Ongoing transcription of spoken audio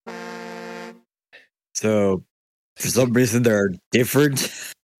So, for some reason, there are different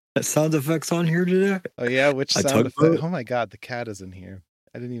sound effects on here today. Oh, yeah? Which sound effect? Oh, my God. The cat is in here.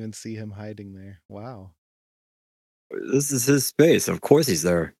 I didn't even see him hiding there. Wow. This is his space. Of course he's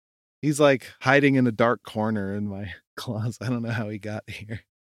there. He's like hiding in a dark corner in my closet. I don't know how he got here.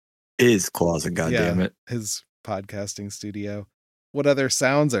 His closet, goddammit. His podcasting studio. What other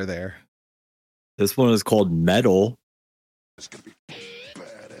sounds are there? This one is called Metal.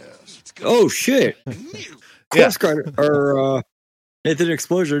 Oh, shit. Coast Guard or Nathan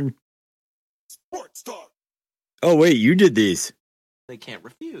Explosion. Oh, wait, you did these. They can't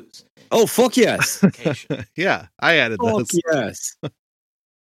refuse. Oh, fuck yes. Yeah, I added those. Yes.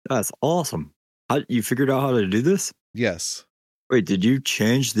 That's awesome. You figured out how to do this? Yes. Wait, did you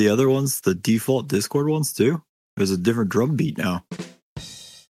change the other ones, the default Discord ones too? There's a different drum beat now.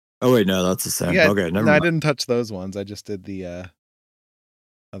 Oh, wait, no, that's the same. Yeah, okay, never mind. I didn't touch those ones. I just did the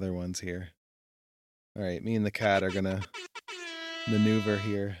other ones here. All right, me and the cat are going to maneuver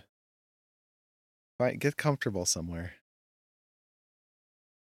here. Right, get comfortable somewhere.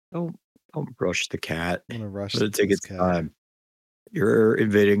 Don't rush the cat. I'm going to rush Let it take its cat. time. You're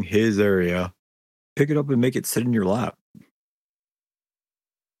invading his area. Pick it up and make it sit in your lap.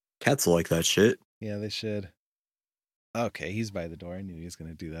 Cats like that shit. Yeah, they should. Okay, he's by the door. I knew he was going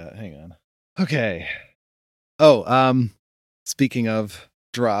to do that. Hang on. Okay. Oh, speaking of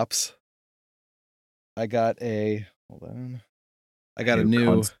drops, I got a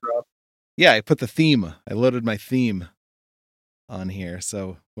new Yeah, I put the theme. I loaded my theme on here.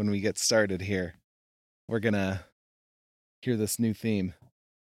 So when we get started here, we're going to hear this new theme.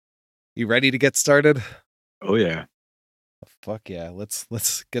 You ready to get started? Oh yeah. Oh, fuck yeah.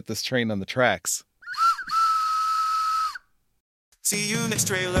 Let's get this train on the tracks. See you next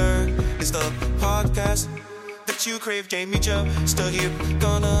trailer. It's the podcast that you crave. Jamie Joe still here,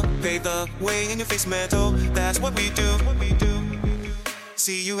 gonna pave the way in your face metal. That's what we do.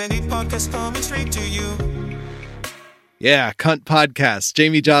 See you any podcast coming straight to you. Yeah, Cunt Podcast.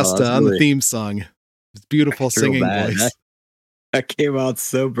 Jamie Josta on the theme song. His beautiful singing voice. That came out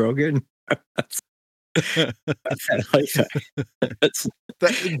so broken. I like that.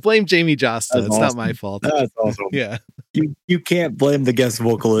 Blame Jamie Josta. It's awesome. Not my fault. That's awesome. Yeah. You can't blame the guest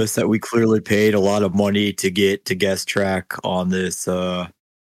vocalist that we clearly paid a lot of money to get to guest track on this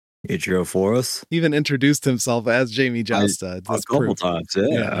intro for us. He even introduced himself as Jamie Josta. A couple times.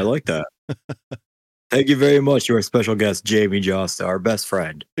 Yeah, I like that. Thank you very much to our special guest, Jamie Josta, our best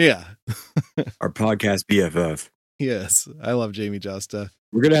friend. Yeah. Our podcast BFF. Yes, I love Jamie Josta.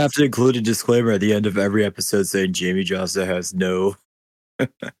 We're going to have to include a disclaimer at the end of every episode saying Jamie Josta has no...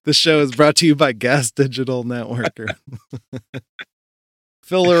 The show is brought to you by Gas Digital Network.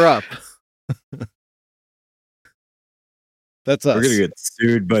 Fill her up. That's us. We're going to get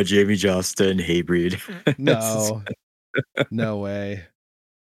sued by Jamie Josta and Haybreed. No. No way.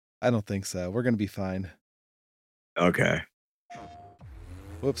 I don't think so. We're going to be fine. Okay.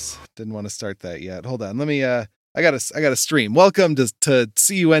 Whoops. Didn't want to start that yet. Hold on. Let me, I got to stream. Welcome to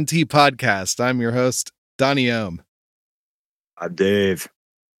CUNT Podcast. I'm your host, Donnie Ohm. I'm Dave.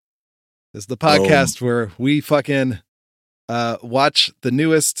 This is the podcast where we fucking watch the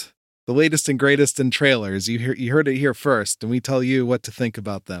latest and greatest in trailers. You heard it here first, and we tell you what to think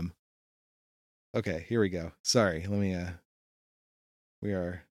about them. Okay, here we go. Sorry, let me we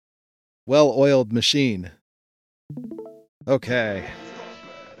are well-oiled machine. Okay.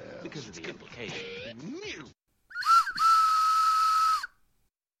 Because of the implication.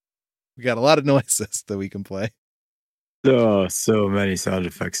 We got a lot of noises that we can play. Oh, so many sound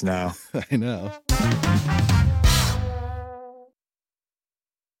effects now. I know.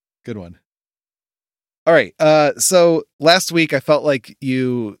 Good one. All right. So last week I felt like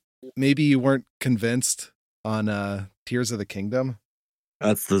maybe you weren't convinced on Tears of the Kingdom.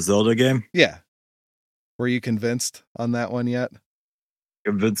 That's the Zelda game? Yeah. Were you convinced on that one yet?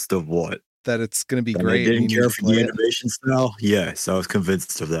 Convinced of what? That it's going to be that great. I didn't care for the animation style? Yes, I was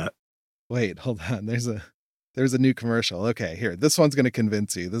convinced of that. Wait, hold on. There's a new commercial. Okay, here. This one's going to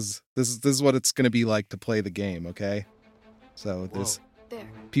convince you. This is what it's going to be like to play the game, okay? So there's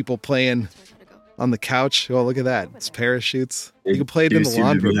people playing on the couch. Oh, look at that. It's parachutes. You can play it in the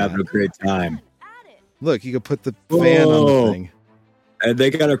laundry. Having a great time. Look, you can put the fan on the thing. And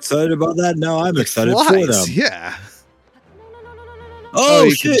they got excited about that? No, I'm excited for them. Yeah. Oh,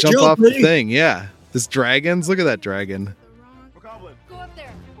 you shit, can jump off the thing. Yeah. There's dragons. Look at that dragon.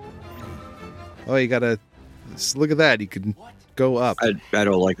 Oh, you gotta look at that. You can go up. I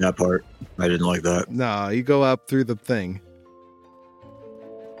don't like that part. I didn't like that. No, you go up through the thing.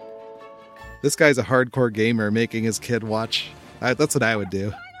 This guy's a hardcore gamer making his kid watch. That's what I would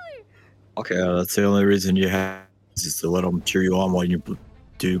do. Okay, that's the only reason you have is to let them cheer you on while you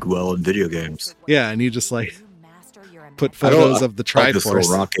do well in video games. Yeah, and you just like put I don't photos of the like this little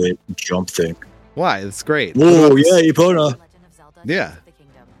Triforce. rocket jump thing. Why? It's great. Whoa, yeah, Epona. Yeah.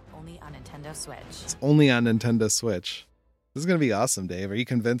 Only on Nintendo Switch. It's only on Nintendo Switch. This is gonna be awesome, Dave. Are you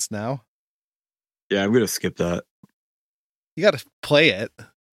convinced now? Yeah, I'm gonna skip that. You gotta play it.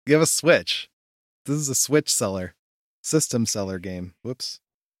 You have a Switch. This is a Switch seller. System seller game. Whoops.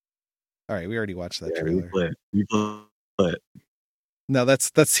 Alright, we already watched that trailer. You play it. No, that's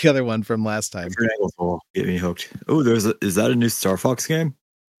the other one from last time. Triangles will get me hooked. Oh, is that a new Star Fox game?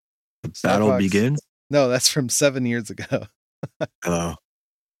 The Star battle Fox. begins? No, that's from 7 years ago. Oh.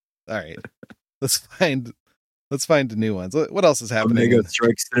 Alright. Let's find the new ones. What else is happening? Omega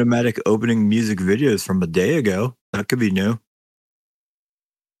Strike cinematic opening music videos from a day ago. That could be new.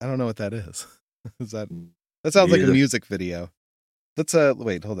 I don't know what that is. That sounds like a Neither. music video. Let's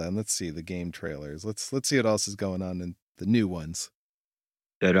wait, hold on. Let's see the game trailers. Let's see what else is going on in the new ones.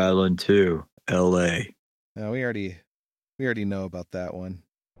 Dead Island 2, LA. Now we already know about that one.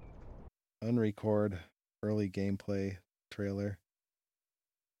 Unrecord early gameplay trailer.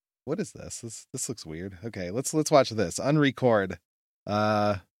 What is this? This looks weird. Okay, let's watch this. Unrecord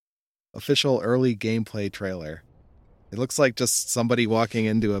official early gameplay trailer. It looks like just somebody walking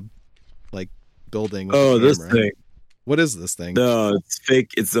into a building with a This camera. thing. What is this thing? No, it's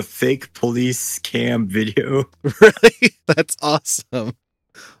fake. It's a fake police cam video. Really? That's awesome.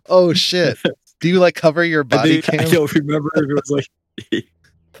 Oh shit. Do you cover your body cam? I don't remember if it was like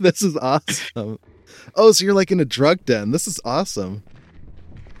This is awesome. Oh, so you're in a drug den. This is awesome.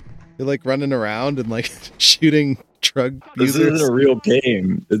 You're running around and shooting drug this users. isn't a real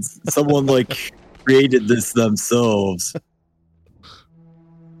game. It's someone created this themselves.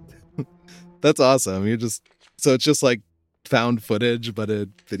 That's awesome. So it's just found footage, but a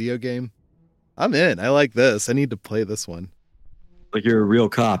video game. I'm in. I like this. I need to play this one. Like you're a real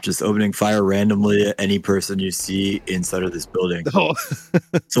cop, just opening fire randomly at any person you see inside of this building, Oh,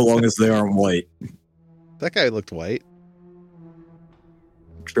 so long as they aren't white. that guy looked white.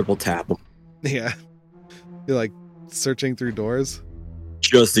 Triple tap them, Yeah. You're searching through doors.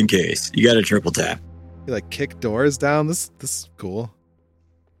 just in case. You got to triple tap. You kick doors down. This is cool.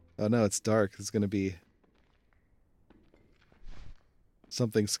 Oh no, it's dark. It's gonna be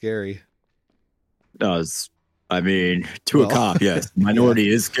something scary. No, to a Well. cop, yes. Minority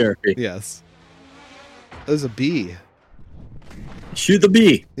is scary. Yes. There's a bee. Shoot the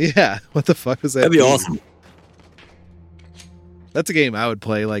bee. Yeah. What the fuck was that? That'd be bee? awesome. That's a game I would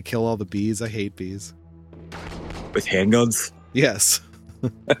play. Kill all the bees. I hate bees. With handguns. Yes.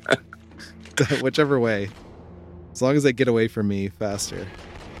 Whichever way. As long as they get away from me faster.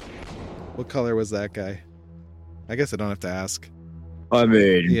 What color was that guy? I guess I don't have to ask. Yeah.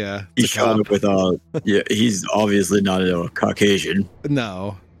 he it's a shot cop. up with yeah, he's obviously not a Caucasian.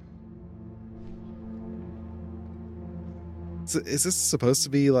 No. Is this supposed to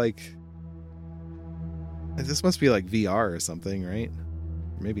be this must be VR or something, right?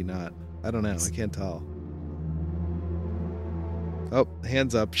 Maybe not. I don't know. I can't tell. Oh,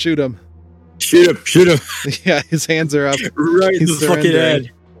 hands up. Shoot him. Shoot him. Yeah, his hands are up. Right in He's the fucking surrendering.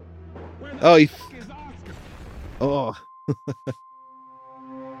 head. Oh, oh.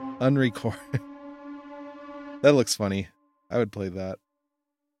 Unrecord. That looks funny. I would play that.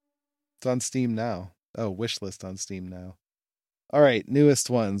 It's on Steam now. Oh, wishlist on Steam now. All right, newest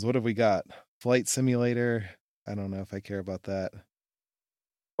ones. What have we got? Flight Simulator. I don't know if I care about that.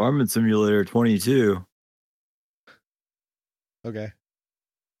 Farming Simulator 22. Okay.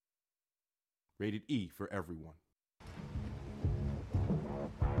 Rated E for everyone.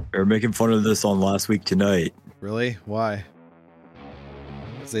 They were making fun of this on Last Week Tonight. Really? Why?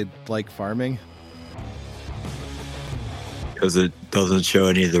 Because they like farming? Because it doesn't show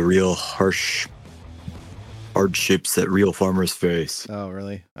any of the real hardships that real farmers face. Oh,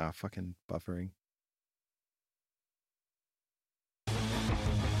 really? Oh, fucking buffering.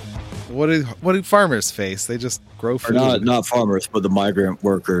 What do farmers face? They just grow Or food. not farmers, but the migrant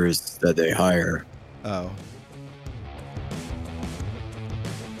workers that they hire. Oh.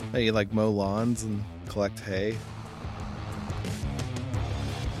 Hey, you mow lawns and collect hay?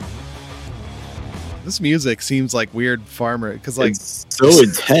 This music seems like weird farmer because It's so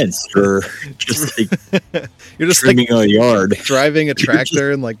intense for just you're just trimming a yard. driving a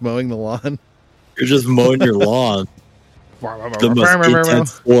tractor and mowing the lawn. You're just mowing your lawn. The most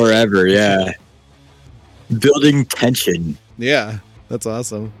intense sport ever, yeah. Building tension. Yeah, that's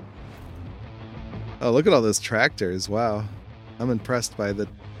awesome. Oh, look at all those tractors. Wow. I'm impressed by the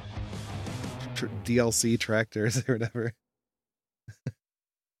DLC tractors or whatever.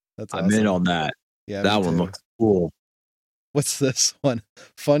 That's I'm awesome. in on that. Yeah, That me one too. looks cool. What's this one?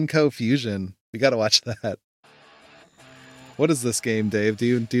 Funko Fusion. We got to watch that. What is this game, Dave? Do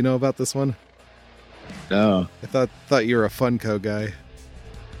you know about this one? No, I thought you were a Funko guy.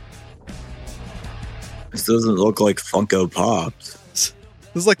 this doesn't look like Funko Pops. This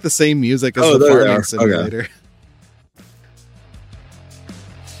is like the same music as Oh, the there they Farming are. Simulator.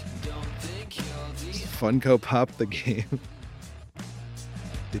 Funko Pop the game.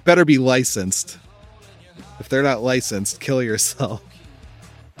 They better be licensed. If they're not licensed, kill yourself.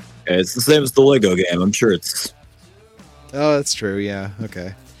 Yeah, it's the same as the Lego game. I'm sure it's Oh, that's true. Yeah.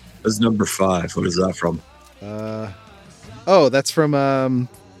 Okay. That's number 5. What is that from? Oh, that's from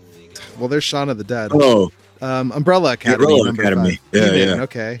well, there's Shaun of the Dead. Oh, Umbrella Academy. Umbrella number Academy. 5. Yeah, He-Man, yeah.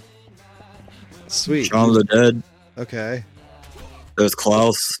 Okay. Sweet. Shaun of the Dead. Okay. There's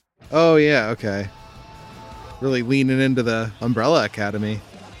Klaus. Oh yeah. Okay. Really leaning into the Umbrella Academy.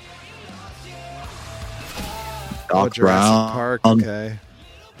 Doc Jurassic Brown. Park. Okay.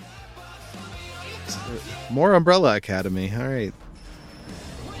 More Umbrella Academy. All right.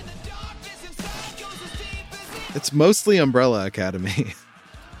 It's mostly Umbrella Academy.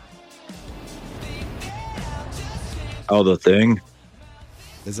 Oh, the Thing.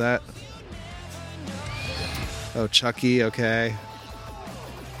 Is that? Oh, Chucky. Okay.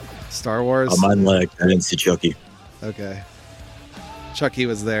 Star Wars. Oh, mine lagged. I didn't see Chucky. Okay. Chucky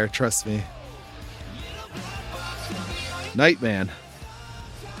was there. Trust me. Nightman.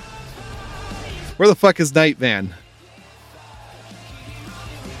 Where the fuck is Nightman?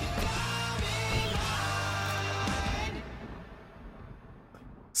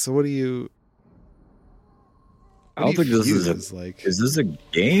 So what do you? I don't think this is use? Like. Is this a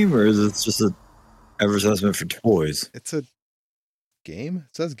game or is it just an advertisement for toys? It's a game.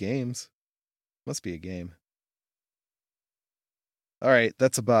 It says games. Must be a game. All right,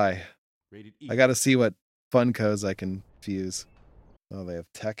 that's a buy. I got to see what Funkos I can fuse. Oh, they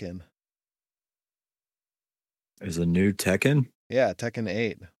have Tekken. There's a new Tekken. Yeah, Tekken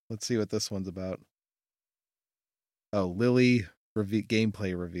 8. Let's see what this one's about. Oh, Lily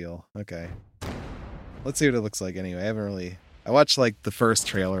gameplay reveal. Okay. Let's see what it looks like anyway. I watched like the first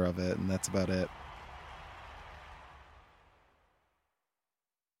trailer of it and that's about it.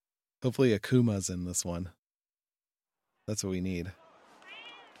 Hopefully Akuma's in this one. That's what we need.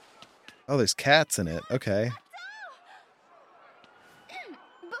 Oh, there's cats in it. Okay.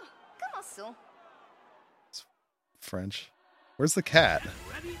 It's French. Where's the cat?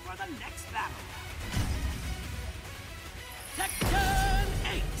 Ready for the next battle. Tekken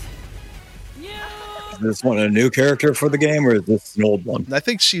 8. Is this one a new character for the game or is this an old one? I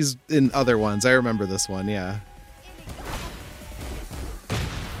think she's in other ones. I remember this one, yeah.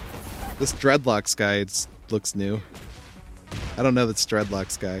 This Dreadlocks guy looks new. I don't know that's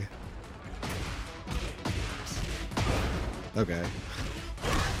Dreadlocks guy. Okay.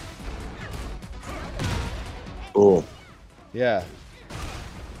 Cool. Yeah.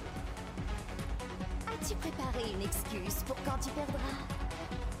 As-tu préparé une excuse pour quand tu perdras?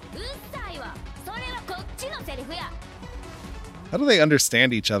 How do they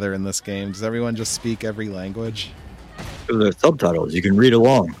understand each other in this game? Does everyone just speak every language? There's subtitles. You can read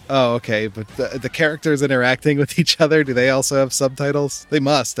along. Oh, okay. But the characters interacting with each other, do they also have subtitles? They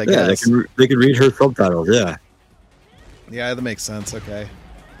must, I guess. They can read her subtitles, yeah. Yeah, that makes sense. Okay.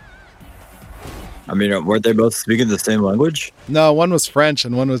 I mean, weren't they both speaking the same language? No, one was French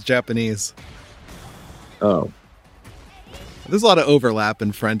and one was Japanese. Oh. There's a lot of overlap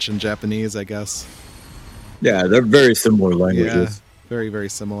in French and Japanese, I guess. Yeah, they're very similar Yeah, languages. very, very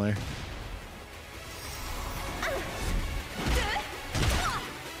similar.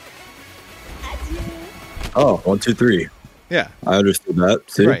 Oh, 1, 2, 3. Yeah, I understood that.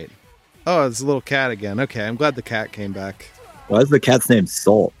 See? right. Oh, it's a little cat again. Okay, I'm glad the cat came back. Why is the cat's name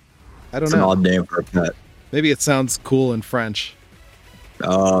Salt? I don't It's an know. odd name for a pet. Maybe it sounds cool in French.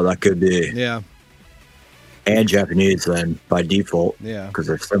 Oh, that could be. Yeah, And Japanese then, by default, yeah, because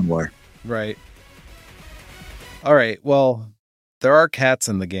they're similar. right. All right, well, there are cats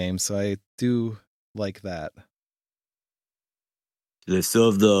in the game, so I do like that. Do they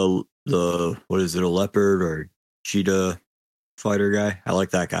still have the what is it, a leopard or cheetah fighter guy? I like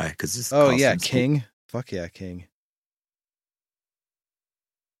that guy because Oh, yeah, King. Fuck yeah, King.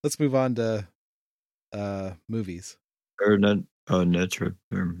 Let's move on to movies. Or never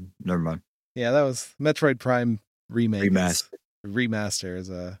mind. Yeah, that was Metroid Prime remake. Remaster. Remaster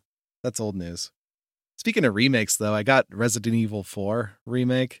is that's old news. Speaking of remakes, though, I got Resident Evil 4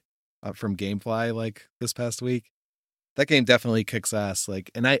 remake from GameFly like this past week. That game definitely kicks ass.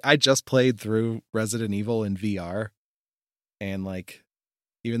 Like, and I just played through Resident Evil in VR, and like,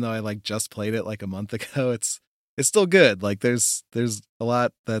 even though I like just played it like a month ago. It's still good. Like there's a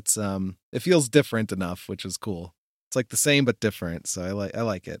lot that's it feels different enough, which is cool. It's like the same but different, so I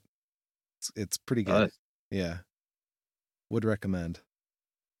like it. It's pretty good. Yeah. Would recommend.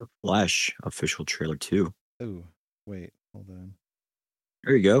 Flash official trailer too. Oh, wait, hold on.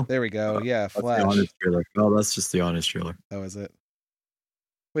 There you go. There we go. Yeah, That's the Flash. honest trailer. Oh, that's just the honest trailer. Oh, is it?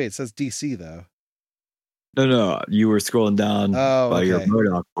 Wait, it says DC though. No, you were scrolling down by your okay.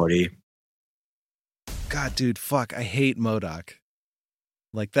 MODOK buddy. God, dude, fuck, I hate MODOK.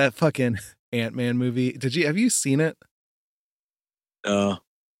 Like that fucking Ant-Man movie. Have you seen it? Oh,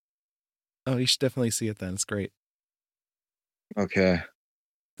 you should definitely see it then. It's great. okay.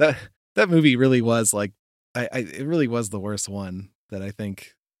 That movie really was like, it really was the worst one that I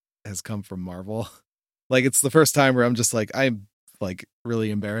think has come from Marvel. Like it's the first time where I'm just like, I'm like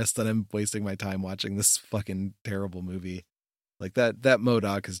really embarrassed that I'm wasting my time watching this fucking terrible movie. Like that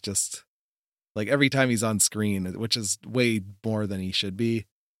MODOK is just like every time he's on screen, which is way more than he should be.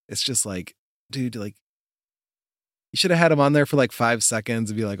 It's just like, dude, like you should have had him on there for like 5 seconds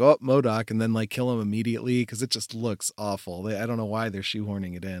and be like, oh, MODOK, and then like kill him immediately because it just looks awful. I don't know why they're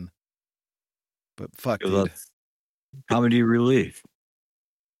shoehorning it in. But fuck, dude. That's comedy relief.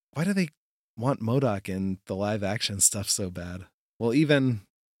 Why do they want MODOK in the live action stuff so bad? Well, even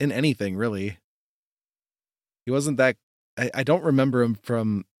in anything, really. He wasn't that... I don't remember him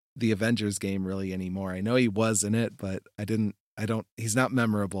from the Avengers game really anymore. I know he was in it, but he's not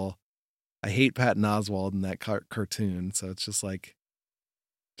memorable. I hate Patton Oswalt in that cartoon, so it's just like,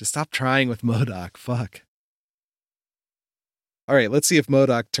 just stop trying with MODOK. Fuck. All right, let's see if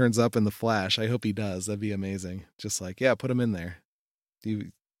MODOK turns up in the Flash. I hope he does. That'd be amazing. Just like, yeah, put him in there.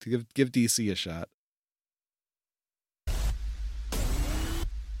 Give DC a shot.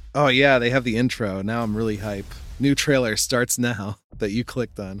 Oh yeah, they have the intro. Now I'm really hype. New trailer starts now that you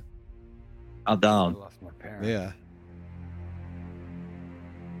clicked on. I'm down. Yeah.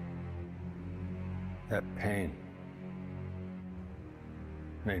 That pain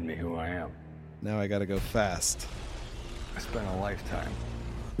made me who I am. Now I gotta go fast. I spent a lifetime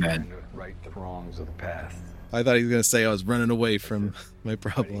trying to right the wrongs of the past. I thought he was gonna say I was running away from my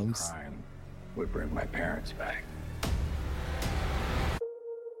problems. Crime would bring my parents back.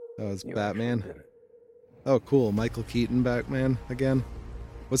 That was Batman. Oh, cool. Michael Keaton Batman again.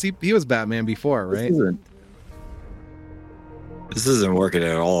 Was he was Batman before, right? This isn't working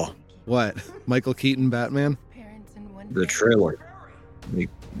at all. What? Michael Keaton Batman? The trailer. Like,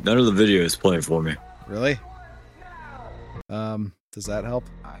 none of the video is playing for me. Really? Does that help?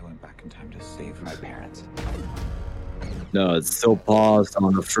 I went back in time to save my parents. No, it's still paused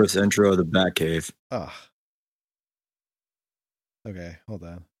on the first intro of the Batcave. Oh. Okay, hold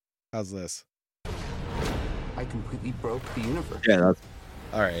on. How's this? I completely broke the universe. Yeah, that's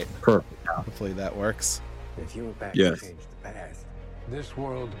all right. Perfect. Hopefully that works. If you were back Yes. to change the past, this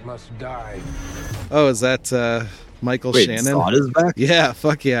world must die. Oh, is that Michael Wait, Shannon? Zod is back? Yeah,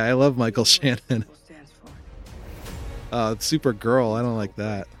 fuck yeah. I love Michael Shannon. Supergirl. I don't like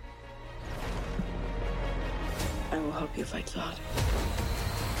that. I will help you fight Zod.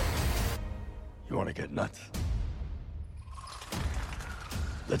 You want to get nuts?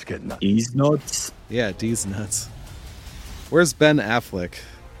 Let's get nuts. He's nuts. Yeah, D's nuts. Where's Ben Affleck?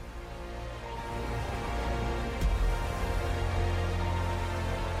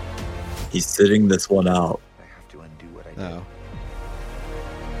 He's sitting this one out. I have to undo what I did. Oh.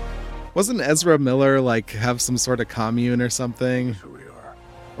 Wasn't Ezra Miller like have some sort of commune or something? Who we are.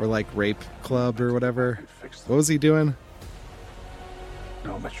 Or like rape club or whatever? What was he doing?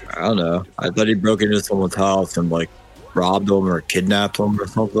 No, Mr. I don't know. I thought he broke into someone's house and like robbed them or kidnapped them or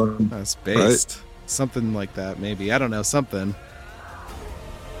something. That's based. Something like that, maybe. I don't know, something.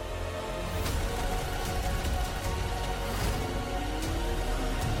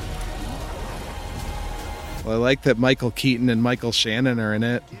 Well, I like that Michael Keaton and Michael Shannon are in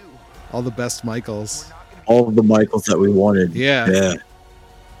it. All the best Michaels. All of the Michaels that we wanted. Yeah. Yeah.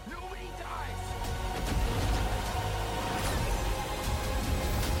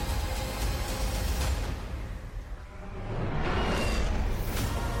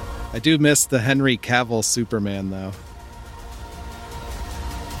 I do miss the Henry Cavill Superman, though.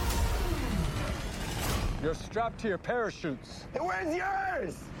 You're strapped to your parachutes. Where's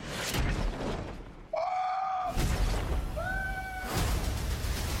yours?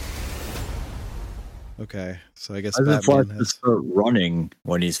 Okay, so I guess Why does Batman Flash has... just start running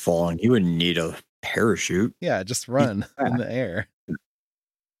when he's falling? He wouldn't need a parachute. Yeah, just run in the air.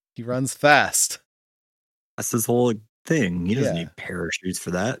 He runs fast. That's his whole thing. He doesn't Yeah. need parachutes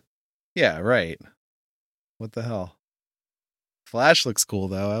for that. Yeah, right. What the hell? Flash looks cool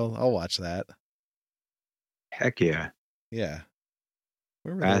though. I'll watch that. Heck yeah. Yeah.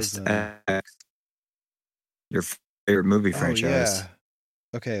 Where were Fast those? X. Your favorite movie Oh, franchise. yeah.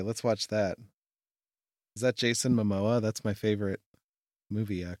 Okay, let's watch that. Is that Jason Momoa? That's my favorite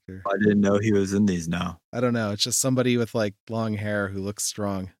movie actor. I didn't know he was in these now. I don't know. It's just somebody with like long hair who looks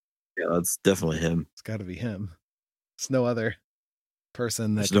strong. Yeah, that's definitely him. It's got to be him. There's no other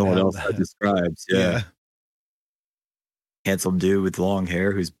person that There's can no one have else that. that describes. Yeah. Handsome dude with long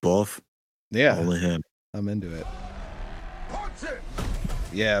hair who's buff. Yeah. Only him. I'm into it.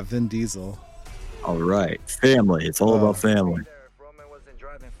 Yeah, Vin Diesel. All right. Family. It's all about family. Roman wasn't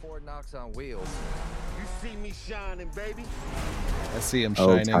driving Ford Knox on wheels. You see me shining, baby? I see him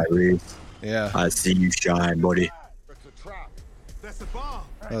Oh, shining. Tyrese. Yeah. I see you shine, buddy. That's a trap. That's a bomb.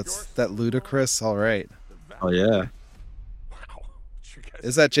 Oh, it's that Ludacris. All right. Oh, yeah. Wow.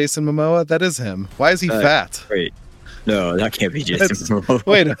 Is that Jason Momoa? That is him. Why is he fat? Wait. No, that can't be Jason Momoa.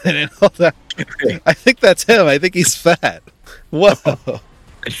 Wait a minute. Hold on. Wait. I think that's him. I think he's fat. Whoa.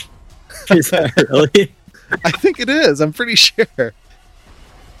 Is that really? I think it is. I'm pretty sure.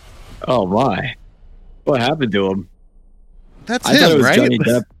 Oh, my. What happened to him? That's I thought it him, was right? Johnny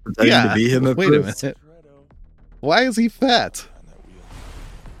Depp pretending to be him at Wait a first. minute. Why is he fat?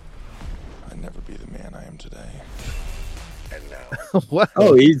 I'd never be the man I am today. And now. What?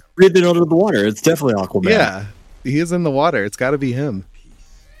 Oh, he's breathing under the water. It's definitely Aquaman. Yeah. He is in the water. It's got to be him.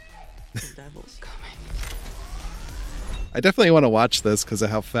 Devil's coming. I definitely want to watch this because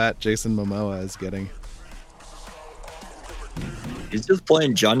of how fat Jason Momoa is getting. He's just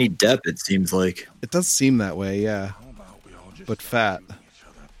playing Johnny Depp, it seems like. It does seem that way, yeah. But fat.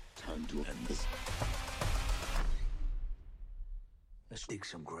 Let's dig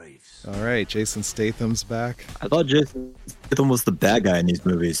some graves. All right, Jason Statham's back. I thought Jason Statham was the bad guy in these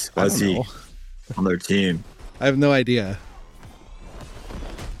movies. Why is he know. on their team? I have no idea.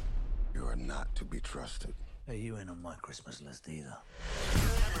 You are not to be trusted. Hey, you ain't on my Christmas list either.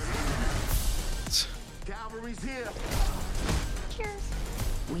 Cavalry's here. Cheers.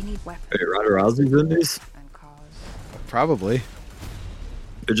 We need weapons Hey, Ronda Rousey's in these? and cause. Probably.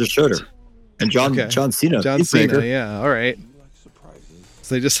 They just showed her. And John Cena. John Peacemaker. Cena, yeah. All right.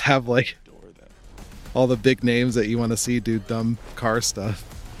 So they just have like all the big names that you want to see do dumb car stuff.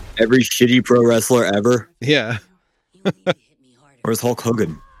 Every shitty pro wrestler ever. Yeah. Where's Hulk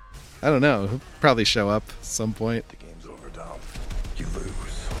Hogan? I don't know. He'll probably show up at some point. The game's over, Dom. You lose.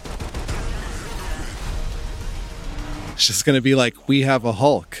 It's just going to be like, we have a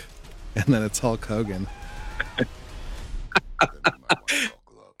Hulk. And then it's Hulk Hogan.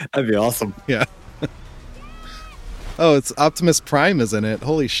 That'd be awesome. Yeah. Oh, it's Optimus Prime is in it.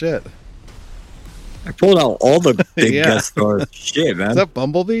 Holy shit. I pulled out all the big Yeah. guest stars. Shit, man. Is that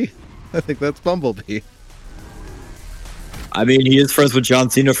Bumblebee? I think that's Bumblebee. I mean, he is friends with John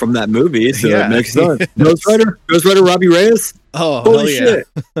Cena from that movie, so Yeah. it makes sense. Ghost Rider Robbie Reyes. Oh, Holy hell yeah.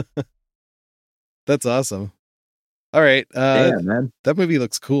 shit! That's awesome. All right. Yeah, man. That movie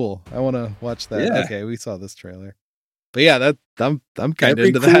looks cool. I want to watch that. Yeah. Okay, we saw this trailer. But yeah, I'm kind of Every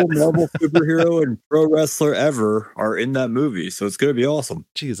into cool that. Marvel superhero and pro wrestler ever are in that movie, so it's gonna be awesome.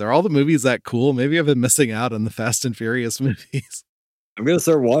 Jeez, are all the movies that cool? Maybe I've been missing out on the Fast and Furious movies. I'm gonna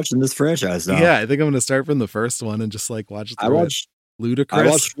start watching this franchise now. Yeah, I think I'm going to start from the first one and just like watch I through it. watched Ludacris. I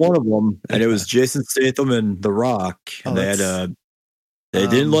watched one of them, and it was Jason Statham and The Rock, and Oh, they had that's- they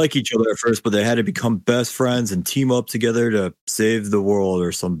didn't like each other at first, but they had to become best friends and team up together to save the world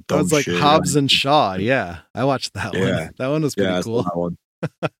or some dumb That was like shit. Hobbs and Shaw. Yeah, I watched that Yeah. one. That one was pretty Yeah, I saw cool. that one.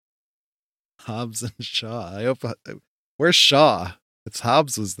 Hobbs and Shaw. I hope. Where's Shaw? It's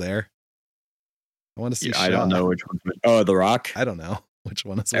Hobbs was there. I want to see Yeah, Shaw. I don't know which one's which. Oh, The Rock. I don't know which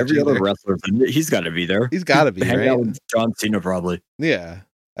one is Every which other either. wrestler, he's got to be there. He's got to be, Hang right? out with John Cena probably. Yeah,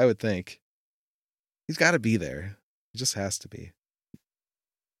 I would think. He's got to be there. He just has to be.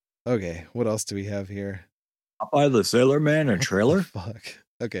 Okay, what else do we have here? Popeye the Sailor Man and trailer. Fuck.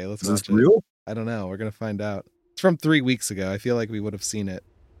 Okay, let's Is watch this it. real? I don't know. We're gonna find out. It's from 3 weeks ago. I feel like we would have seen it.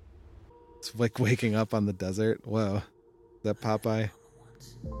 It's like waking up on the desert. Whoa. Is that Popeye?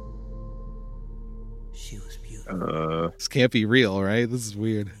 She was beautiful This can't be real, right? This is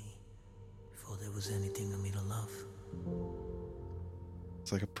weird. before there was anything for me to love.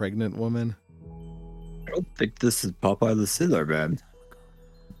 It's like a pregnant woman. I don't think this is Popeye the Sailor Man.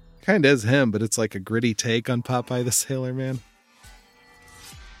 Kind of is him, but it's like a gritty take on Popeye the Sailor Man.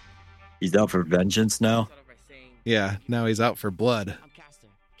 He's out for vengeance now. Yeah, now he's out for blood. I'm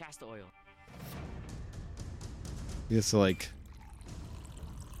Castor oil. He has to like...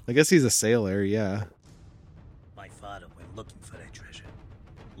 I guess he's a sailor, yeah. My father went looking for that treasure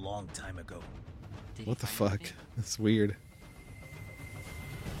long time ago. What the fuck? That's weird.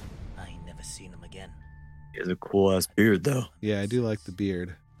 seen him again. He has a cool ass beard, though. Yeah, I do like the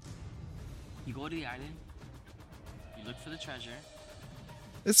beard. You go to the island. You look for the treasure.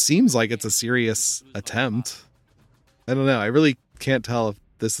 It seems like it's a serious attempt. I don't know. I really can't tell if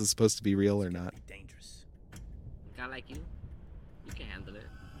this is supposed to be real or not. Dangerous. A guy like you, you can handle it.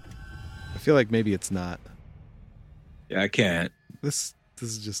 I feel like maybe it's not. Yeah, I can't. This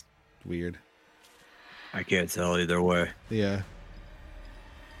is just weird. I can't tell either way. Yeah.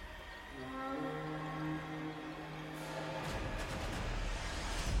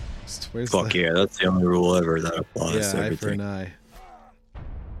 Where's Fuck yeah, that's the only rule ever that applies yeah, to eye for everything. an eye.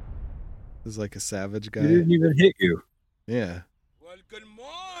 This is like a savage guy. He didn't even hit you. Yeah. Well, good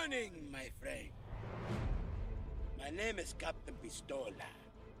morning, my friend. My name is Captain Pistola.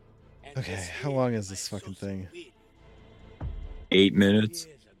 Okay, how long is this fucking thing? 8 minutes.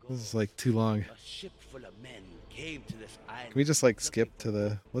 This is like too long. A ship full of men came to this island. Can we just like skip to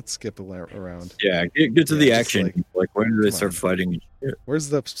the... Let's skip around. Yeah, get to the just, action. Like when do they come start on. fighting and shit? Where's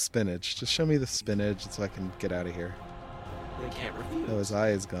the spinach? Just show me the spinach so I can get out of here. They can't refuse. Oh, his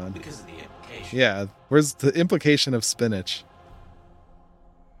eye is gone. Because of the implication. Yeah, where's the implication of spinach?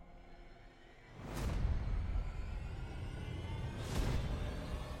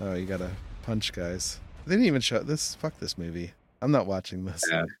 Oh, you gotta punch guys. They didn't even show this. Fuck this movie. I'm not watching this.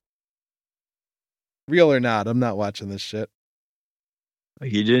 Yeah. Real or not, I'm not watching this shit.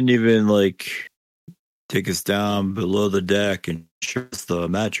 He didn't even like take us down below the deck and show us the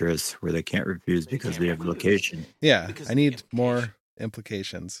mattress where they can't refuse because we have location. Yeah, I need more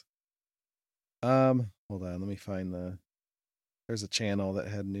implications. Hold on, let me find the... There's a channel that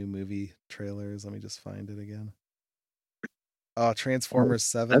had new movie trailers. Let me just find it again. Oh, Transformers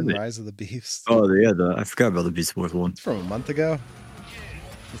 7, Rise of the Beasts. Oh, yeah, I forgot about the Beast Wars one. It's from a month ago.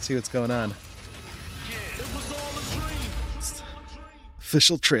 Let's see what's going on.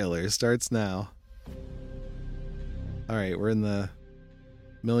 Official trailer starts now. All right, we're in the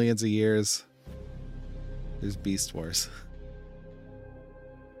millions of years. There's Beast Wars.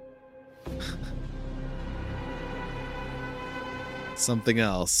 Something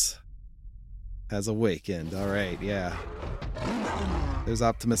else has awakened. All right, yeah. There's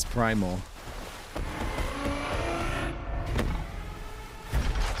Optimus Primal.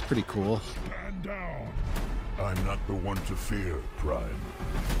 It's pretty cool. Stand down. I'm not the one to fear, Prime.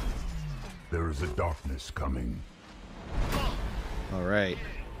 There is a darkness coming. All right.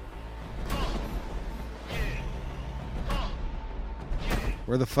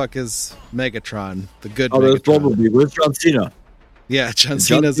 Where the fuck is Megatron? The good there's Megatron. Bumblebee. Where's John Cena? Yeah, John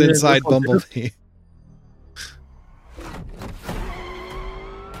Cena's inside Bumblebee.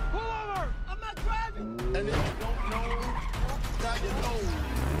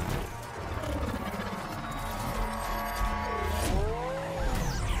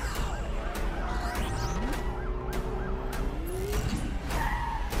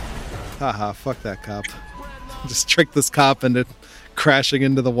 Haha, fuck that cop. Just trick this cop into crashing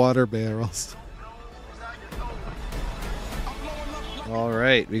into the water barrels.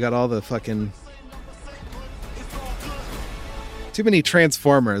 Alright, we got all the fucking... Too many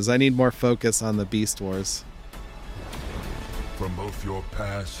Transformers. I need more focus on the Beast Wars. From both your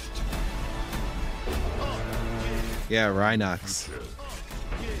past... Yeah, Rhinox.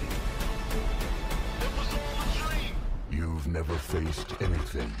 You've never faced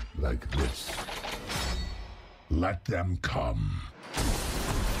anything like this. Let them come.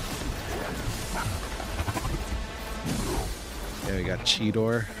 Yeah, we got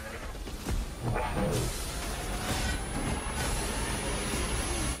Cheetor.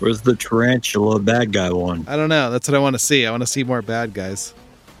 Where's the tarantula bad guy one? I don't know. That's what I want to see. I want to see more bad guys.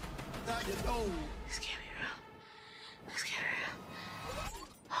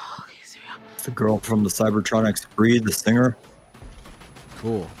 It's the girl from the Cybertronics Breed, the singer.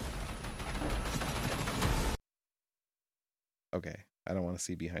 Cool. Okay. I don't want to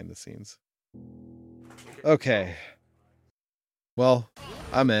see behind the scenes. Okay. Well,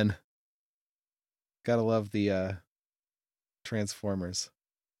 I'm in. Gotta love the Transformers.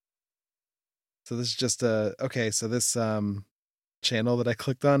 So this is just okay, so this channel that I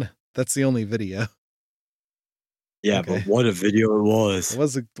clicked on, that's the only video. Yeah, Okay. but what a video it was. It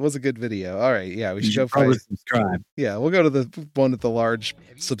was a good video. All right, yeah, we You should go probably find. subscribe. Yeah, we'll go to the one with the large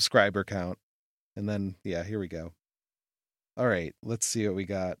subscriber count. And then yeah, here we go. All right, let's see what we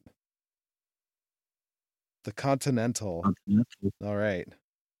got. The Continental. All right.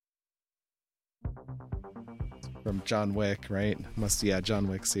 From John Wick, right? John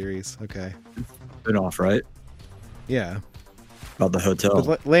Wick series. Okay. Been off, right? Yeah. About the hotel.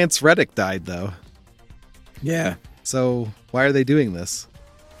 But Lance Reddick died though. Yeah. So why are they doing this?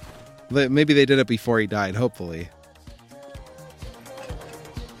 Maybe they did it before he died, hopefully.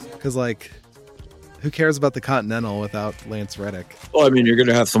 Because, like, who cares about the Continental without Lance Reddick? Well, I mean, you're going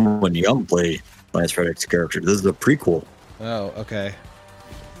to have someone young play Lance Reddick's character. This is a prequel. Oh, okay.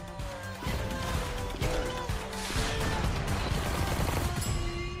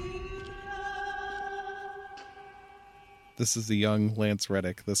 This is the young Lance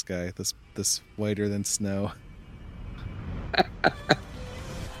Reddick. This guy, this whiter than snow.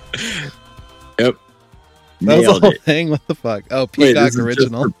 Yep. That was the Nailed whole it. thing. What the fuck? Oh, Wait, Peacock this is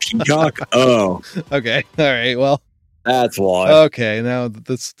original. just for Peacock? Oh, Okay. All right. Well, that's why. okay. Now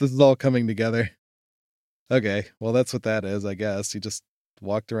this is all coming together. Okay. Well, that's what that is, I guess. He just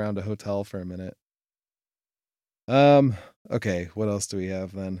walked around a hotel for a minute. Okay. What else do we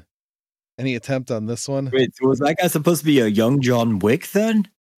have then? Any attempt on this one? Wait, so was that guy supposed to be a young John Wick then?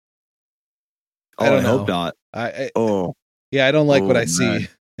 Oh, I don't hope know. not. I Yeah, I don't like what I man. see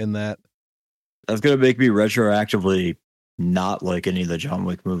in that. That's gonna make me retroactively not like any of the John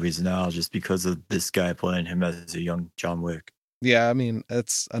Wick movies now, just because of this guy playing him as a young John Wick. Yeah, I mean,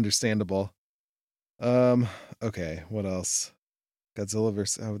 that's understandable. Okay, what else? Godzilla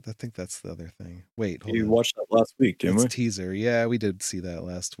vs. Oh, I think that's the other thing. Wait, hold You on. watched that last week, didn't It's we? teaser. Yeah, we did see that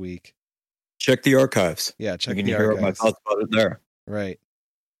last week. Check the archives. Yeah, You check can the hear my archives. thoughts about it there. Right.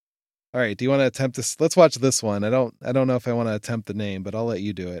 All right. Do you want to attempt this? Let's watch this one. I don't know if I want to attempt the name, but I'll let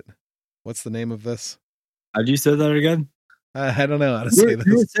you do it. What's the name of this? How'd you say that again? I don't know how to say You were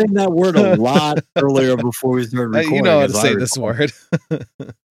this. saying that word a lot earlier before we started recording. You know how as to I say this recall. word.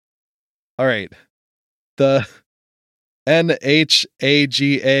 All right. The Nhaga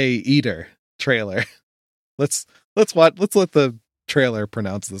Eater trailer. Let's let the trailer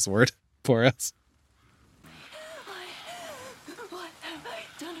pronounce this word for us.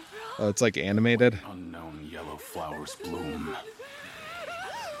 Oh, it's like animated. Unknown yellow flowers bloom.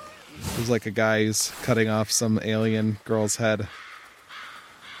 There's like a guy who's cutting off some alien girl's head.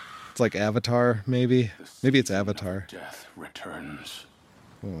 It's like Avatar, maybe. Maybe it's Avatar. Death returns.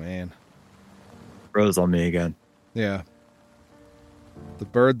 Oh man. Rose on me again. Yeah. The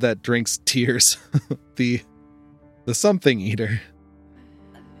bird that drinks tears. the something eater.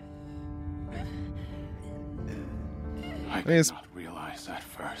 I mean, did not realize that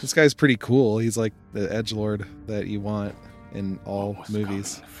first. This guy's pretty cool. He's like the edgelord that you want in all What was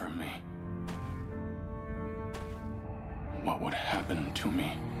movies. coming for me? What would happen to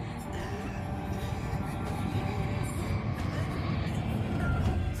me?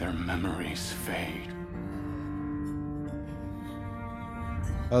 Their memories fade.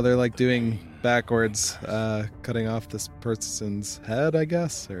 Oh, they're like doing backwards, cutting off this person's head, I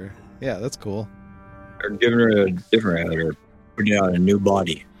guess. Or yeah, that's cool. Or giving her a different head or putting out a new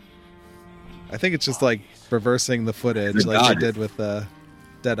body. I think it's just like reversing the footage, Good like God. they did with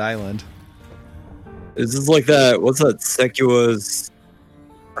Dead Island. This is like that. What's that? Sekiwa's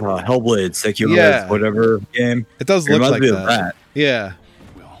Hellblade, Sekiwa's Yeah. whatever game. It does It look reminds like me that. of that. Yeah,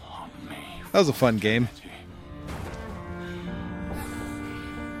 Will haunt me. that was a fun game.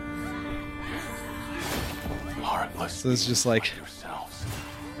 Heartless. So it's just like yourselves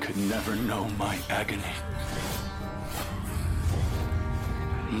could never know my agony.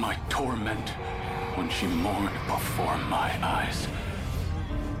 My torment when she mourned before my eyes.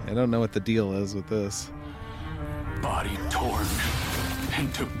 I don't know what the deal is with this. Body torn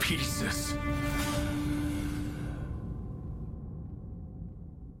into pieces.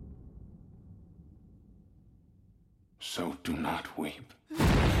 So do not weep.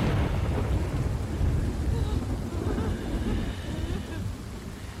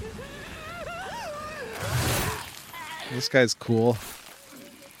 This guy's cool.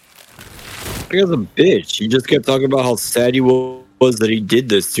 That guy's a bitch. He just kept talking about how sad he was that he did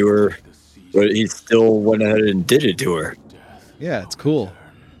this to her, but he still went ahead and did it to her. Yeah, it's cool.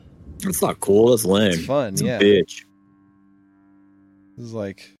 That's not cool. That's lame. It's fun, He's yeah. a bitch. This is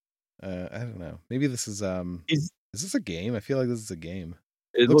like, I don't know. Maybe this is He's- is this a game? I feel like this is a game.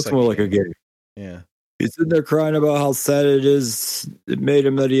 It looks more like a game. Yeah. He's sitting there crying about how sad it is. It made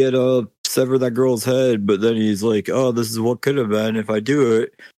him that he had to sever that girl's head, but then he's like, "Oh, this is what could have been. If I do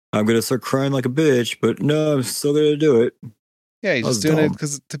it, I'm gonna start crying like a bitch." But no, I'm still gonna do it. Yeah, he's That was just doing it dumb.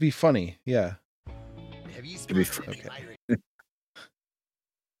 because to be funny. Yeah. To be funny. Okay.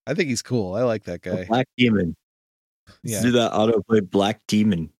 I think he's cool. I like that guy. Black Demon. Yeah. Let's do that autoplay Black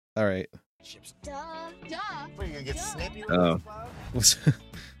Demon. All right. What, you gonna get snippy? Oh, It's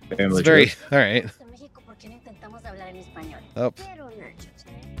family very trip. all right. Oh.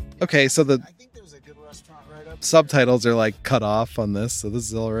 Okay, so the subtitles are like cut off on this, so this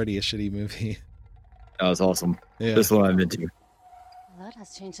is already a shitty movie. That was awesome. Yeah. This one I'm into.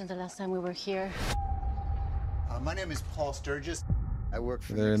 has changed since the last time we were here. My name is Paul Sturgis. I work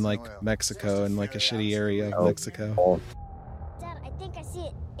for They're in like Oil. Mexico, in like a shitty area of Mexico. Dad, I think I see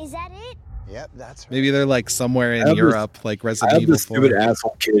it. Is that it? Yep, that's her. Maybe they're like somewhere in Europe, like Resident Evil 4. This stupid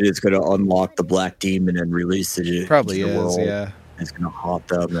asshole kid is going to unlock the black demon and release it Probably into the is, world. yeah. He's going to haunt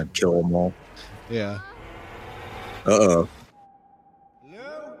them and kill them all. Yeah. Uh-oh.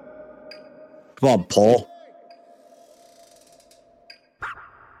 Come on, Paul.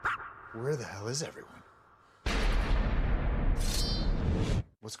 Where the hell is everyone?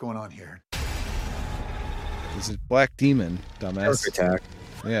 What's going on here? This is black demon, dumbass. Shark attack.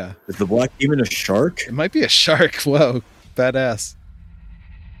 Yeah. Is the black demon a shark? It might be a shark. Whoa. Badass.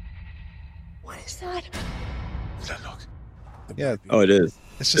 What is that? Look. Yeah. Oh, it is.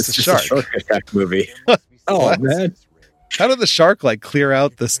 It's just a just shark. a shark attack movie. Oh, What? man. How did the shark like clear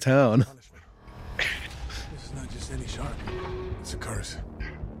out this town? This is not just any shark. It's a curse.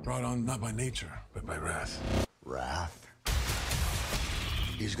 Brought on not by nature, but by wrath. Wrath?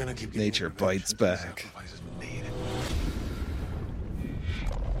 He's gonna keep Nature bites back.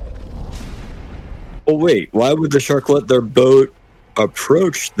 Oh, wait. Why would the shark let their boat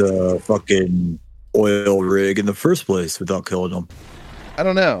approach the fucking oil rig in the first place without killing them? I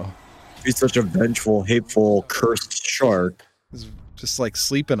don't know. He's such a vengeful, hateful, cursed shark. He's just like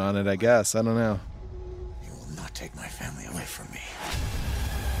sleeping on it, I guess. I don't know. You will not take my family away from me.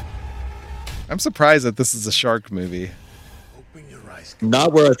 I'm surprised that this is a shark movie. Open your eyes.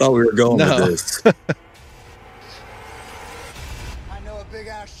 Not where I thought we were going with this. I know a big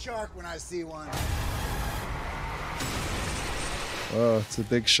ass shark when I see one. Oh, it's a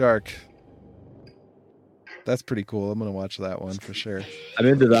big shark. That's pretty cool. I'm going to watch that one for sure. I'm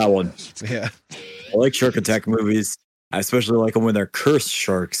into that one. Yeah. I like shark attack movies. I especially like them when they're cursed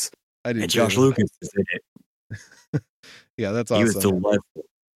sharks. I do and too. Josh Lucas is in it. Yeah, that's He was awesome. delightful.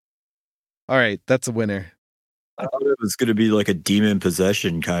 All right, that's a winner. I thought it was going to be like a demon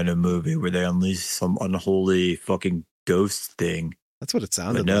possession kind of movie where they unleash some unholy fucking ghost thing. That's what it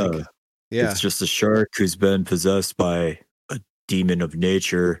sounded But no, like. Yeah. it's just a shark who's been possessed by a demon of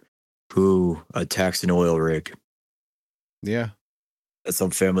nature who attacks an oil rig Yeah. that some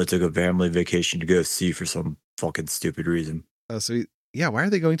family took a family vacation to go see for some fucking stupid reason. Oh, so yeah, why are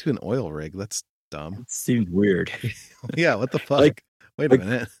they going to an oil rig? That's dumb. It seemed weird. Yeah, what the fuck? Like- Wait a like-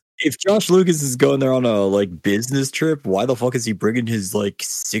 minute. If Josh Lucas is going there on a like business trip, why the fuck is he bringing his like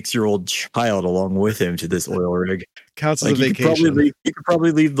 6-year-old child along with him to this oil rig? Counts as Like a vacation. you could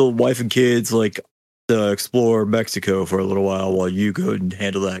probably leave the wife and kids like to explore Mexico for a little while you go and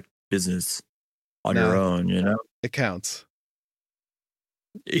handle that business on your No. own, you know? It counts.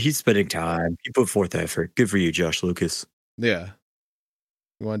 He's spending time. He put forth effort. Good for you, Josh Lucas. Yeah.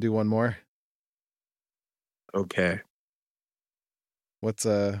 You want to do one more? Okay. Let's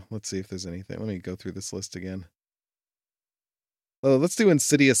see if there's anything. Let me go through this list again. Oh, let's do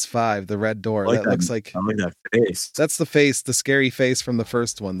Insidious 5, The Red Door. I like That looks like I like that face. that's the face, the scary face from the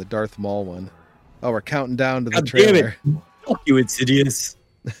first one, the Darth Maul one. Oh, we're counting down to the God damn trailer. it. Fuck you, Insidious.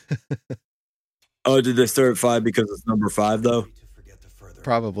 Oh, did they start at 5 because it's number 5 though?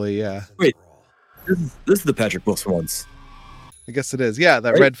 Probably, yeah. Wait. This is the Patrick Wilson ones. I guess it is. Yeah,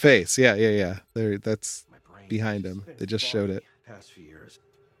 that Right? red face. Yeah. There, that's behind him. They just showed it. Past few years,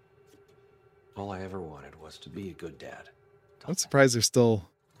 all I ever wanted was to be a good dad. I'm surprised they're still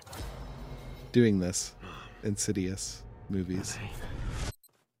doing this Insidious movies.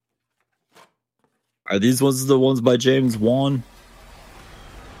 Are these ones the ones by James Wan?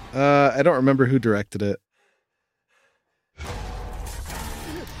 I don't remember who directed it.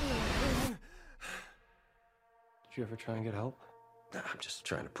 Did you ever try and get help? Nah, I'm just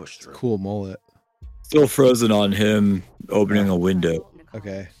trying to push through. Cool mullet. Still frozen on him opening a window.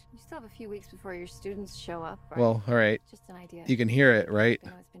 Okay. You still have a few weeks before your students show up. Right? Well, all right. Just an idea. You can hear it, right? I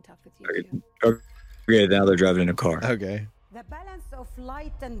know it's been tough with you too. Okay, now they're driving in a car. Okay. The balance of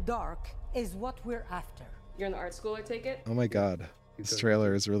light and dark is what we're after. You're in the art school, I take it? Oh my god. This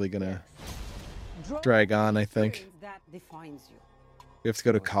trailer is really gonna drag on, I think. That defines you. We have to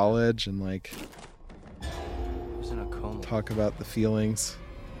go to college and like I was in a coma, talk about the feelings.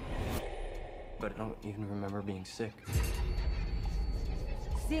 but I don't even remember being sick.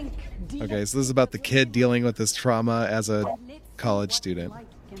 Think deep. Okay, so this is about the kid dealing with his trauma as a college student. Light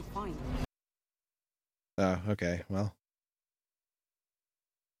can find. Oh, okay. Well.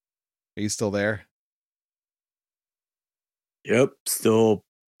 Are you still there? Yep, still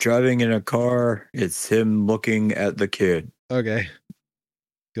driving in a car. It's him looking at the kid. Okay.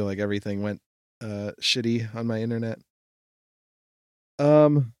 Feel like everything went shitty on my internet.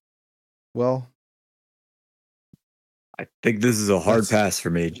 Well, I think this is a hard pass for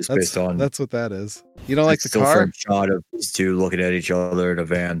me, just based on that's what that is. You don't like the still car? frame shot of these two looking at each other in a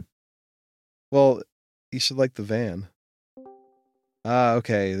van. Well, you should like the van.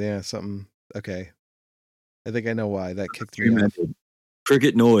 Okay, yeah, something. Okay, I think I know why that kicked me off.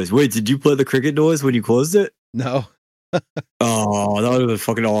 Cricket noise. Wait, did you play the cricket noise when you closed it? No. Oh, that would have been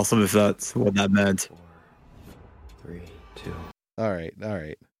fucking awesome if that's what that meant. 4, 3, 2. All right.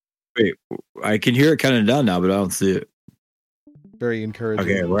 Wait, I can hear it counting down now, but I don't see it. Very encouraging.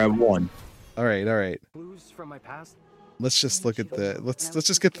 Okay, we're at 1. All right. Clues from my past. Let's just look at the. Let's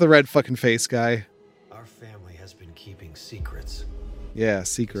just get to the red fucking face guy. Our family has been keeping secrets. Yeah,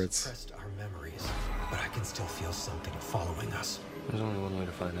 secrets. Suppressed our memories, but I can still feel something following us. There's only one way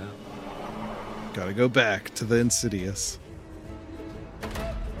to find out. Gotta go back to the Insidious.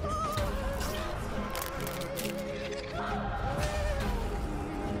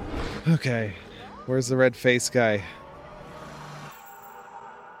 Okay, where's the red face guy?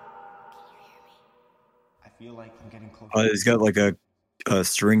 I feel like I'm getting close. He's got like a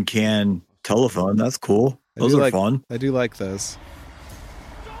string can telephone. That's cool. Those are fun. I do like those.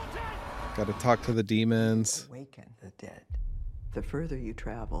 Got to talk to the demons. Awaken the dead. The further you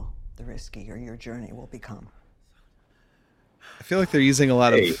travel, the riskier your journey will become. I feel like they're using a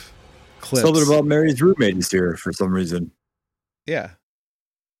lot of clips. Something about Mary's roommate is here for some reason. Yeah.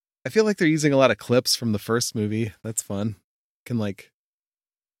 I feel like they're using a lot of clips from the first movie. That's fun. Can like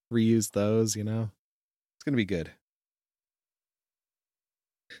reuse those, you know? It's going to be good.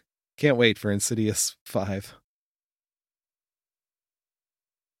 Can't wait for Insidious 5.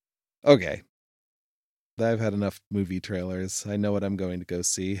 Okay. I've had enough movie trailers. I know what I'm going to go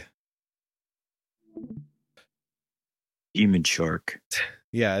see. Demon Shark.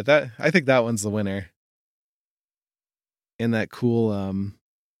 Yeah, I think that one's the winner. And that cool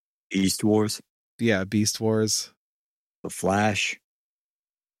Beast Wars. Yeah, Beast Wars. The Flash.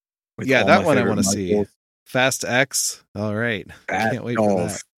 Yeah, that one I want to see. Fast X. All right. Can't wait for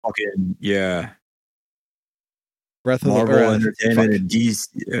that. Fucking yeah. Breath of Marvel the Entertainment and DC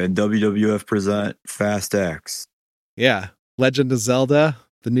and WWF present Fast X. Yeah. Legend of Zelda,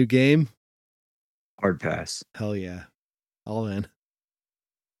 the new game. Hard pass. Hell yeah. All in.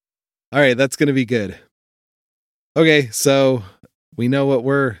 All right, that's going to be good. Okay, so we know what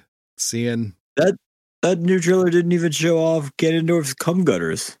we're seeing. That new trailer didn't even show off Ganondorf's cum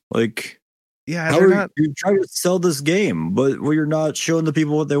gutters. Like, yeah, how are you trying to sell this game, but you're not showing the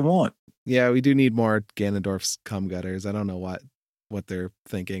people what they want? Yeah, we do need more Ganondorf's cum gutters. I don't know what they're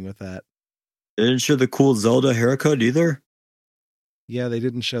thinking with that. They didn't show the cool Zelda haircut either. Yeah, they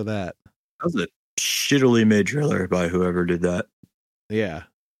didn't show that. That was a shittily made trailer by whoever did that. Yeah.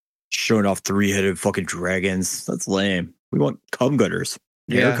 Showing off 3-headed fucking dragons. That's lame. We want cum gutters.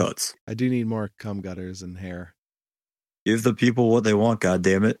 Haircuts. I do need more cum gutters and hair. Give the people what they want,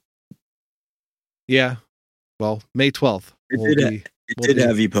 goddammit. Yeah. Well, May 12th. It did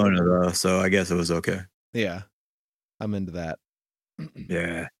have Epona though, so I guess it was okay. Yeah. I'm into that.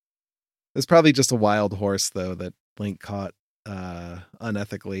 Yeah. It's probably just a wild horse though that Link caught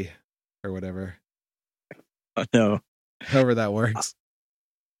unethically or whatever. No. However that works.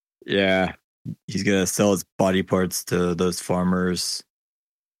 Yeah. He's gonna sell his body parts to those farmers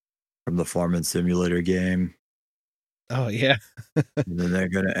from the Farming Simulator game. Oh yeah. And then they're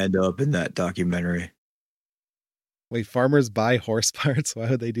gonna end up in that documentary. Wait, farmers buy horse parts? Why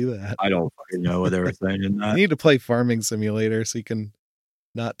would they do that? I don't fucking know what they were saying in that. You need to play Farming Simulator so you can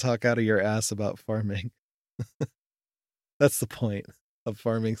not talk out of your ass about farming. That's the point of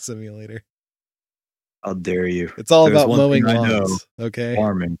Farming Simulator. How dare you? It's all about mowing lawns. Okay.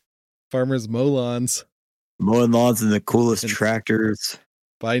 Farming. Farmers mow lawns. Mowing lawns and the coolest tractors.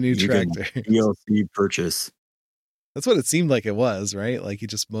 Buy new tractors. DLC purchase. That's what it seemed like it was, right? Like you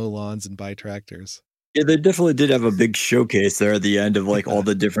just mow lawns and buy tractors. Yeah, they definitely did have a big showcase there at the end of like all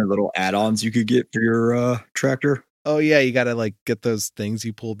the different little add-ons you could get for your tractor. Oh yeah, you gotta like get those things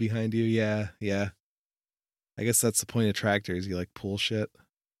you pull behind you. Yeah. I guess that's the point of tractors. You like pull shit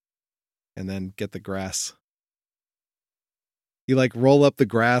and then get the grass. You like roll up the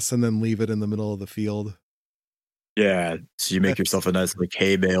grass and then leave it in the middle of the field. Yeah, so you make yourself a nice like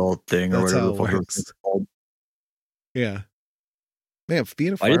hay bale thing or whatever the fuck it's called. Yeah. Man,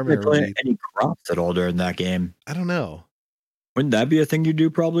 being a Why farmer. didn't they plant any crops at all during that game? I don't know. Wouldn't that be a thing you do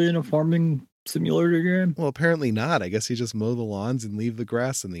probably in a farming simulator game? Well, apparently not. I guess you just mow the lawns and leave the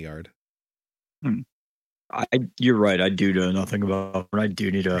grass in the yard. You're right. I do know nothing about it. I do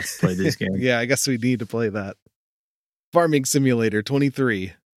need to play these games. Yeah, I guess we need to play that. Farming Simulator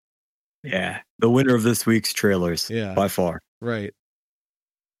 23. Yeah, the winner of this week's trailers. Yeah, by far. Right.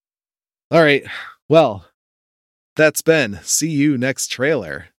 All right. Well, That's been See You Next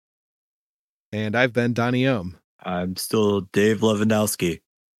Trailer. And I've been Donnie Ohm. I'm still Dave Lewandowski.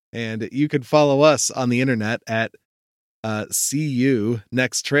 And you can follow us on the internet at See You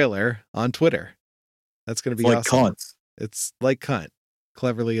Next Trailer on Twitter. That's going to be like awesome. Cunts. It's like cunt,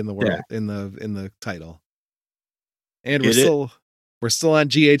 cleverly in the world, in the title. And Get we're still on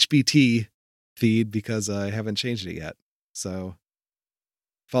GHBT feed because I haven't changed it yet. So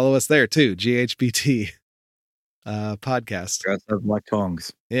follow us there too, GHBT podcast. Dress up my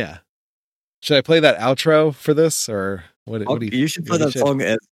tongues. Yeah. Should I play that outro for this, or what do you should play that song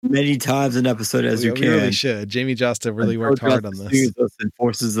as many times an episode as you can. We really should. Jamie Josta really worked hard on this. And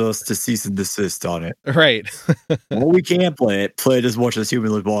forces us to cease and desist on it. Right. Well, we can't play it as much as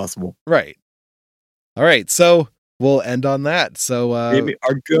humanly possible. Right. All right. So we'll end on that. So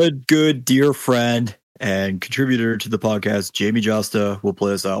our good dear friend and contributor to the podcast, Jamie Josta, will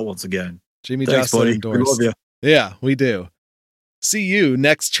play us out once again. Jamie Thanks, Josta buddy. endorsed. We love you. Yeah, we do. See you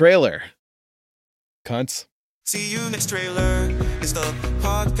next trailer. Cunts. See you next trailer. It's the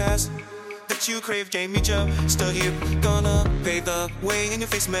podcast that you crave. Jamie Josta here, gonna pave the way in your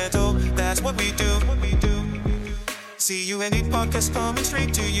face metal. That's what we do. See you any podcast coming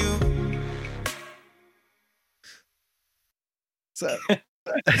straight to you. So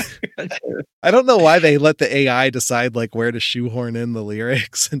I don't know why they let the AI decide like where to shoehorn in the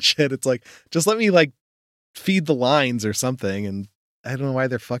lyrics and shit. It's like, just let me like feed the lines or something. And I don't know why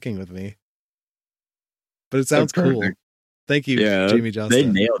they're fucking with me. But it sounds cool. Thank you, Jamie Josta. They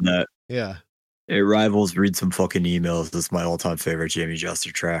nailed that. Yeah. It rivals Read Some Fucking Emails. That's my all-time favorite Jamie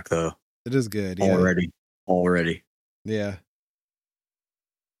Josta track, though. It is good. Yeah. Already. Yeah.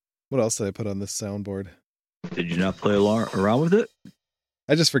 What else did I put on this soundboard? Did you not play around with it?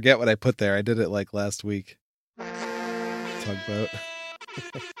 I just forget what I put there. I did it like last week. Tugboat.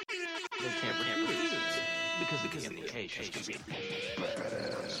 They can't refuse because the implications can be.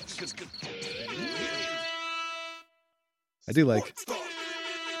 I do like.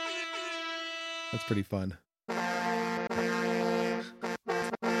 That's pretty fun.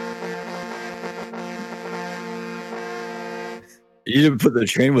 You didn't put the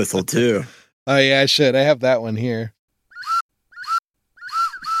train whistle too. Oh yeah, I should. I have that one here.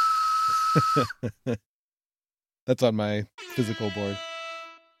 That's on my physical board.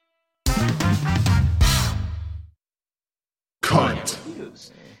 Cunt.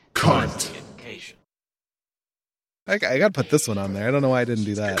 I gotta put this one on there. I don't know why I didn't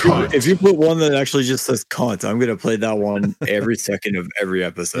do that. Cunt. If you put one that actually just says cunt, I'm gonna play that one every second of every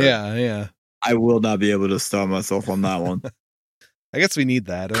episode. Yeah. I will not be able to stop myself on that one. I guess we need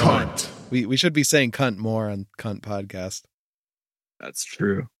that. Cunt. We should be saying cunt more on Cunt Podcast. That's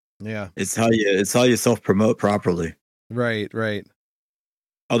true. Yeah. It's how you self-promote properly. Right.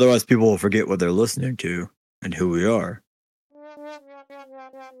 Otherwise people will forget what they're listening to and who we are.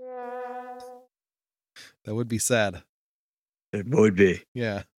 That would be sad. It would be.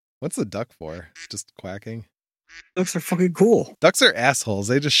 Yeah. What's the duck for? Just quacking? Ducks are fucking cool. Ducks are assholes.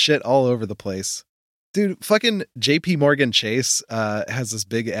 They just shit all over the place. Dude, fucking JP Morgan Chase has this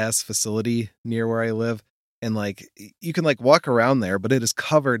big ass facility near where I live. And like, you can like walk around there, but it is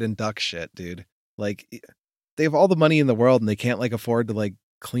covered in duck shit, dude. Like, they have all the money in the world and they can't like afford to like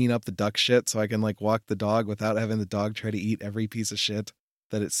clean up the duck shit. So I can like walk the dog without having the dog try to eat every piece of shit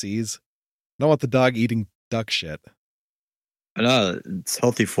that it sees. I don't want the dog eating duck shit. I know, it's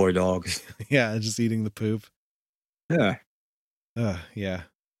healthy for dogs. Yeah, just eating the poop. Yeah. Yeah.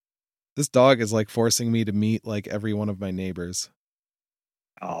 This dog is like forcing me to meet like every one of my neighbors.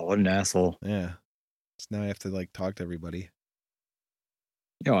 Oh, what an asshole. Yeah. So now I have to like talk to everybody.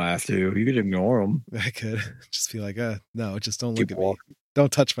 You don't have to. You could ignore them. I could just be like, no, just don't look at me.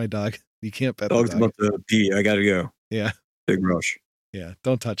 Don't touch my dog. You can't pet Dog's the dog. about to pee. I gotta go. Yeah. Big rush. Yeah.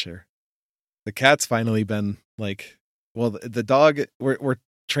 Don't touch her. The cat's finally been like, well, the dog, we're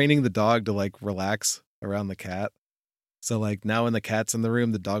training the dog to like relax around the cat. So like now when the cat's in the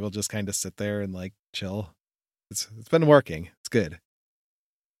room, the dog will just kind of sit there and like chill. It's been working. It's good.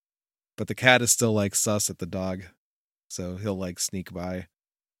 But the cat is still like sus at the dog. So he'll like sneak by.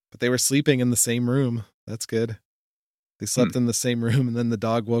 But they were sleeping in the same room. That's good. They slept in the same room and then the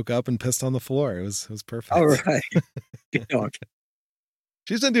dog woke up and pissed on the floor. It was perfect. All right. Good dog.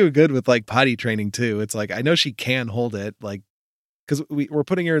 She's been doing good with like potty training too. It's like, I know she can hold it, like, cause we're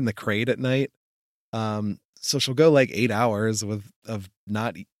putting her in the crate at night. So she'll go like 8 hours of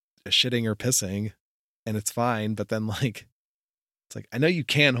not shitting or pissing and it's fine. But then like, it's like, I know you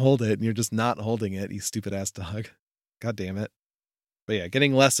can hold it and you're just not holding it, you stupid ass dog. God damn it. But yeah,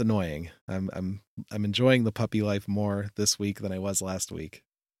 getting less annoying. I'm enjoying the puppy life more this week than I was last week.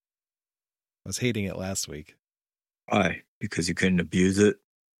 I was hating it last week. Why? Because you couldn't abuse it?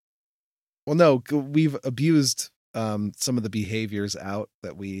 Well, no, we've abused some of the behaviors out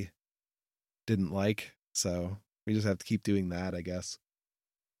that we didn't like. So we just have to keep doing that, I guess.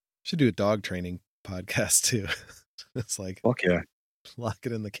 Should do a dog training podcast too. It's like, fuck yeah. Lock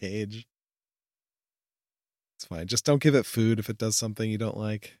it in the cage. It's fine. Just don't give it food if it does something you don't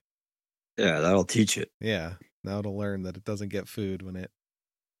like. Yeah, that'll teach it. Yeah. Now it'll learn that it doesn't get food when it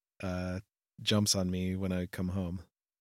jumps on me when I come home.